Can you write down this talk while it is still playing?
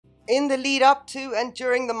In the lead up to and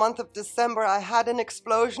during the month of December, I had an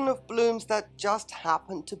explosion of blooms that just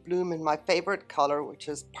happened to bloom in my favorite color, which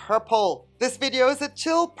is purple. This video is a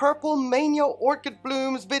chill purple mania orchid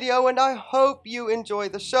blooms video, and I hope you enjoy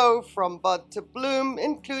the show from bud to bloom,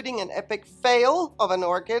 including an epic fail of an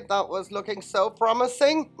orchid that was looking so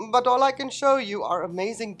promising, but all I can show you are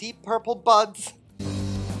amazing deep purple buds.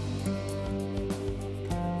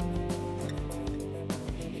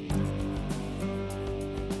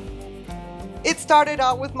 It started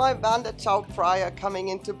out with my Vanda Chow Prior coming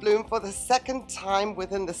into bloom for the second time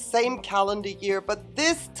within the same calendar year, but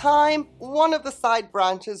this time one of the side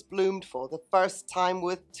branches bloomed for the first time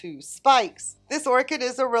with 2 spikes. This orchid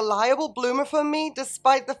is a reliable bloomer for me,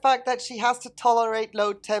 despite the fact that she has to tolerate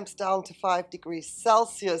low temps down to 5 degrees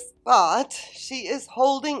Celsius. But she is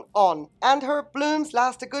holding on, and her blooms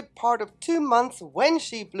last a good part of 2 months when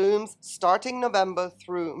she blooms, starting November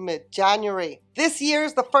through mid-January. This year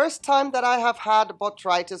is the first time that I have had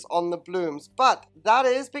botrytis on the blooms, but that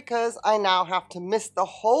is because I now have to mist the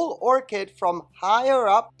whole orchid from higher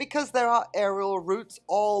up because there are aerial roots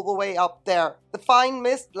all the way up there. The fine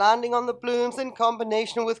mist landing on the blooms in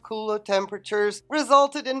combination with cooler temperatures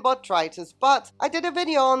resulted in botrytis, but I did a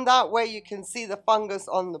video on that where you can see the fungus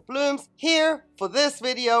on the blooms. Here, for this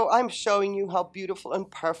video, I'm showing you how beautiful and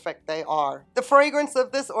perfect they are. The fragrance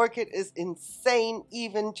of this orchid is insane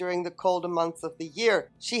even during the colder months of the year.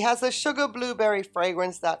 She has a sugar blueberry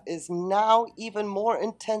fragrance that is now even more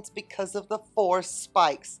intense because of the 4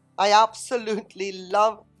 spikes. I absolutely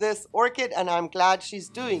love this orchid, and I'm glad she's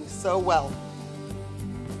doing so well.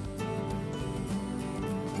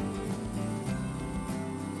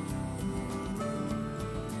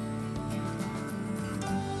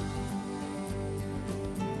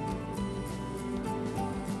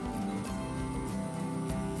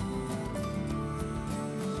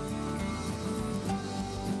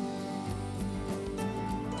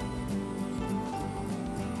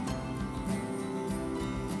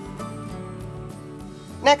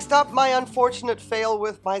 Next up, my unfortunate fail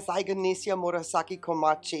with my Zygonesia Murasaki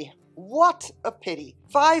Komachi. What a pity.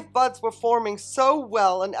 5 buds were forming so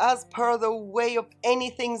well, and as per the way of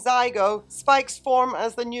anything zygo, spikes form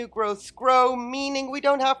as the new growths grow, meaning we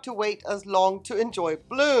don't have to wait as long to enjoy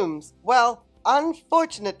blooms. Well,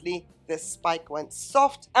 unfortunately, this spike went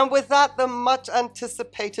soft, and with that, the much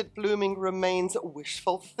anticipated blooming remains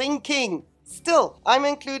wishful thinking. Still, I'm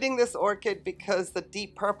including this orchid because the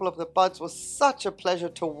deep purple of the buds was such a pleasure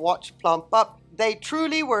to watch plump up. They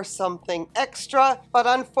truly were something extra, but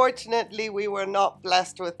unfortunately we were not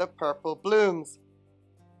blessed with the purple blooms.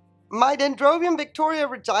 My Dendrobium Victoria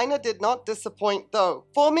Regina did not disappoint though,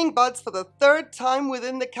 forming buds for the 3rd time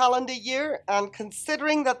within the calendar year, and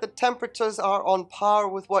considering that the temperatures are on par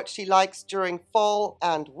with what she likes during fall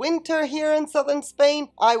and winter here in southern Spain,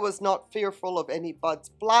 I was not fearful of any buds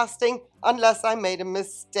blasting, unless I made a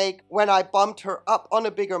mistake when I bumped her up on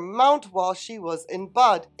a bigger mount while she was in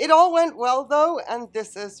bud. It all went well though, and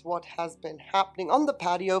this is what has been happening on the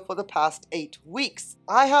patio for the past 8 weeks.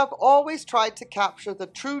 I have always tried to capture the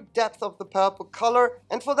true depth of the purple color,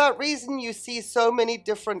 and for that reason you see so many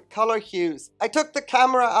different color hues. I took the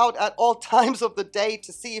camera out at all times of the day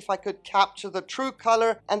to see if I could capture the true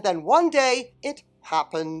color, and then one day it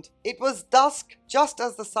happened. It was dusk just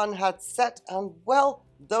as the sun had set, and well,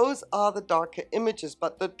 those are the darker images,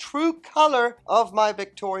 but the true color of my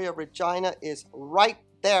Victoria Regina is right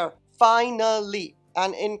there. Finally,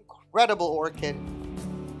 an incredible orchid.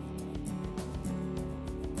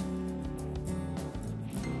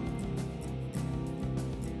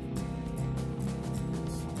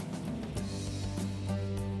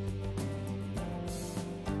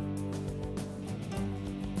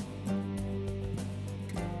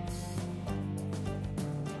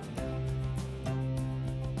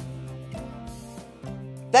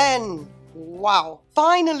 Then, wow,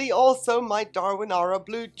 finally also my Darwinara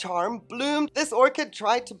Blue Charm bloomed. This orchid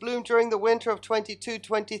tried to bloom during the winter of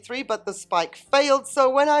 22-23, but the spike failed. So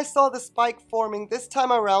when I saw the spike forming this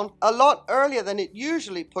time around, a lot earlier than it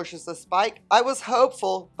usually pushes a spike, I was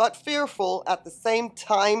hopeful but fearful at the same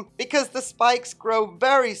time, because the spikes grow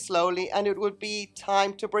very slowly and it would be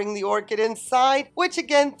time to bring the orchid inside, which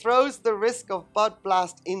again throws the risk of bud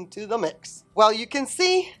blast into the mix. Well, you can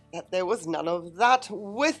see that there was none of that,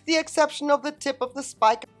 with the exception of the tip of the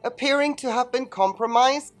spike appearing to have been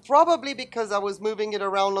compromised, probably because I was moving it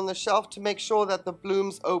around on the shelf to make sure that the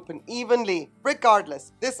blooms open evenly.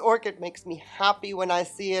 Regardless, this orchid makes me happy when I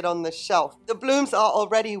see it on the shelf. The blooms are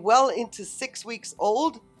already well into 6 weeks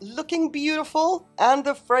old, looking beautiful, and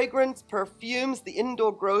the fragrance perfumes the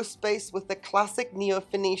indoor grow space with the classic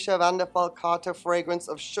Neo-Phoenicia Vanderfalcata fragrance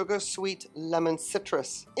of sugar-sweet lemon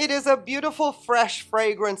citrus. It is a beautiful fresh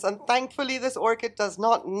fragrance, and thankfully this orchid does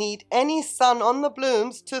not need any sun on the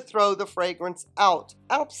blooms to throw the fragrance out.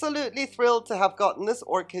 Absolutely thrilled to have gotten this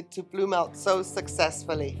orchid to bloom out so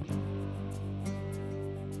successfully.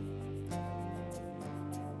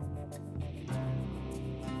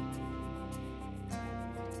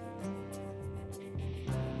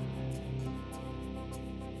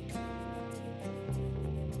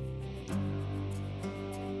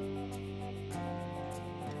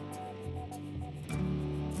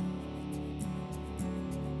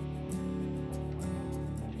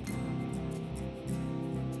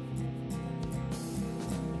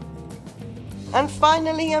 And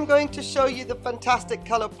finally, I'm going to show you the fantastic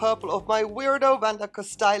color purple of my weirdo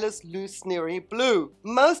Vandacostylus Lusneri Blue.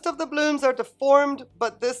 Most of the blooms are deformed,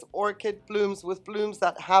 but this orchid blooms with blooms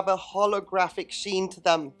that have a holographic sheen to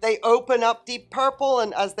them. They open up deep purple,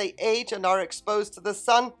 and as they age and are exposed to the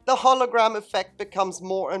sun, the hologram effect becomes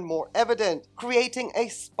more and more evident, creating a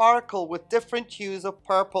sparkle with different hues of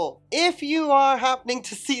purple. If you are happening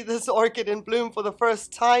to see this orchid in bloom for the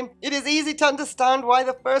first time, it is easy to understand why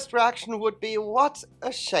the first reaction would be, what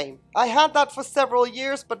a shame. I had that for several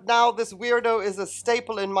years, but now this weirdo is a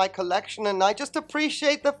staple in my collection, and I just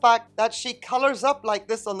appreciate the fact that she colors up like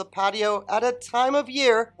this on the patio at a time of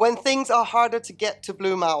year when things are harder to get to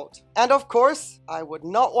bloom out. And of course, I would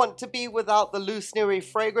not want to be without the Lusneri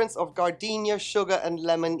fragrance of gardenia, sugar, and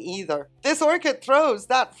lemon either. This orchid throws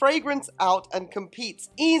that fragrance out and competes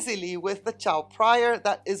easily with the Chow Prior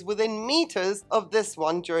that is within meters of this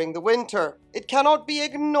one during the winter. It cannot be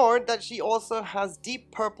ignored that she also has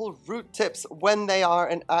deep purple root tips when they are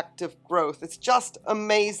in active growth. It's just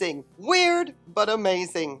amazing. Weird, but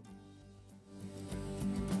amazing.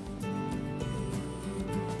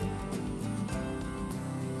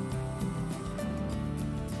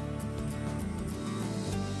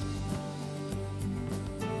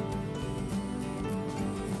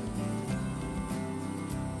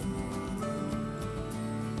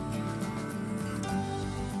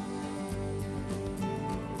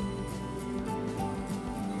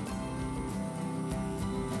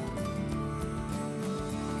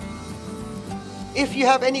 If you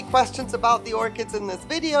have any questions about the orchids in this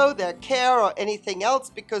video, their care, or anything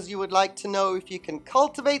else because you would like to know if you can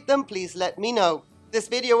cultivate them, please let me know. This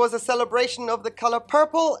video was a celebration of the color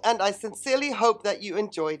purple, and I sincerely hope that you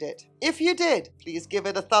enjoyed it. If you did, please give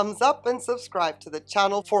it a thumbs up and subscribe to the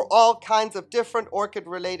channel for all kinds of different orchid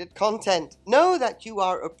related content. Know that you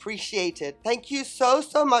are appreciated. Thank you so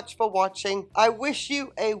much for watching. I wish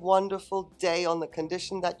you a wonderful day on the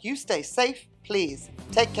condition that you stay safe. Please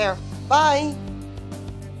take care. Bye.